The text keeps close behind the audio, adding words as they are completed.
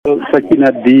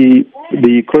Sakina,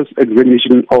 the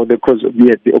cross-examination the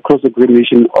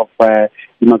cross-examination of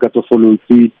Dimakato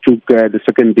Foloti took the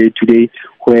second day today,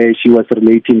 where she was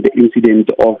relating the incident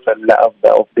of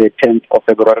the 10th of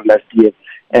February last year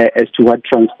as to what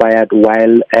transpired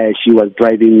while she was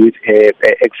driving with her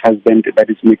ex-husband, that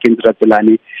is Mackenzie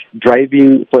Ratzelani,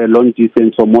 driving for a long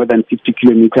distance for more than 50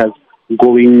 kilometers,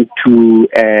 going to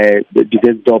the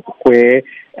Desdorp, where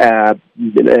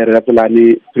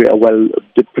Ratzelani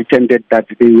pretended that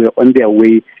they were on their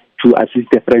way to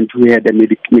assist a friend who had a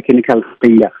mechanical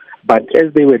failure. But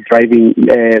as they were driving,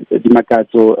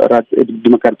 Dimakato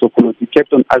Foloti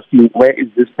kept on asking, where is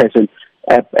this person?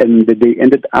 And they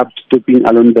ended up stopping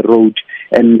along the road.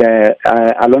 And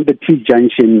along the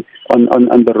T-junction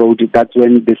on the road, that's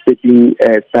when the stepping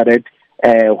started,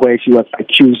 where she was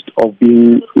accused of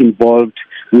being involved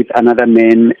with another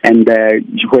man, and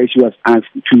where she was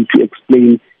asked to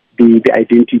explain the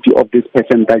identity of this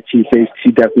person that she says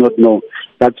she does not know.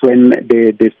 That's when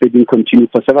the stabbing continued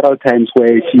for several times,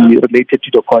 where she related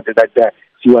to the court that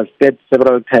she was stabbed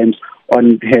several times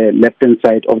on her left-hand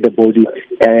side of the body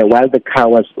while the car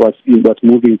was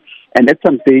moving. And at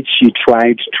some stage, she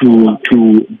tried to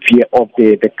veer off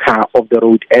the car off the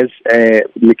road as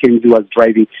Mackenzie was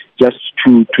driving, just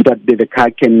to that the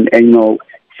car can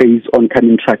face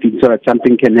oncoming traffic so that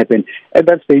something can happen. At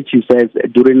that stage, she says,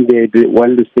 during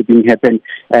while the stabbing happened,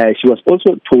 she was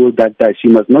also told that she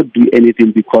must not do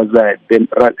anything because at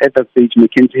that stage,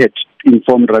 Mackenzie had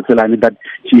informed Ratzelani that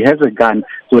she has a gun.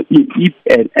 So if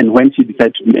and when she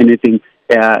decides to do anything,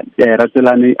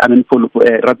 Ratzelani told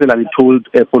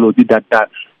Foloti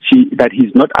that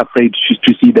he's not afraid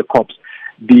to see the cops.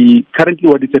 Currently,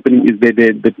 what is happening is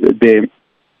the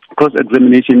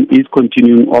cross-examination is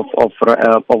continuing of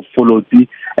Foloti,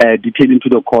 detailing to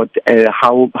the court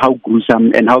how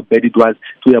gruesome and how bad it was,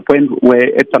 to a point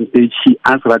where at some stage she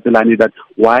asked Ratzelani that,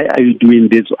 why are you doing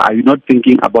this? Are you not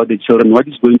thinking about the children? What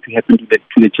is going to happen to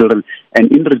the children?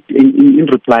 And in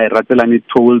reply, Ratzelani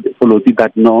told Foloti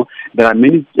that no, there are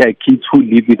many kids who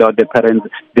live without their parents.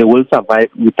 They will survive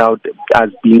without us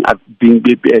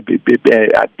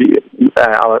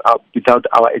without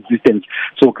our existence.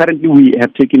 So currently we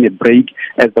have taken a break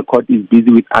as the court is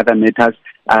busy with other matters.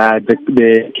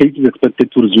 The case is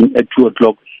expected to resume at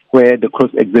 2:00, where the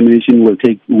cross-examination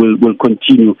will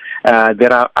continue.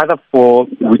 There are other 4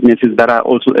 witnesses that are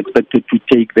also expected to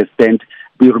take the stand.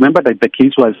 We remember that the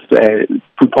case was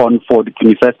put on for the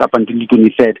 21st up until the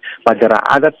 23rd, but there are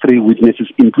other 3 witnesses,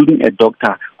 including a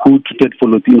doctor who treated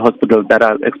Foloti in hospital, that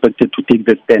are expected to take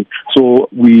the stand. So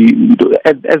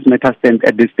as matters stand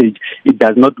at this stage, it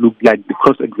does not look like the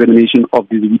cross-examination of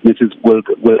these witnesses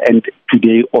will end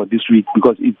today or this week,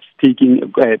 because it's taking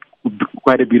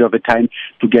quite a bit of a time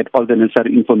to get all the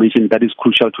necessary information that is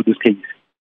crucial to this case.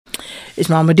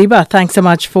 Ismail Madiba, thanks so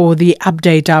much for the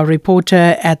update, our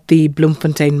reporter at the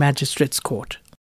Bloemfontein Magistrates Court.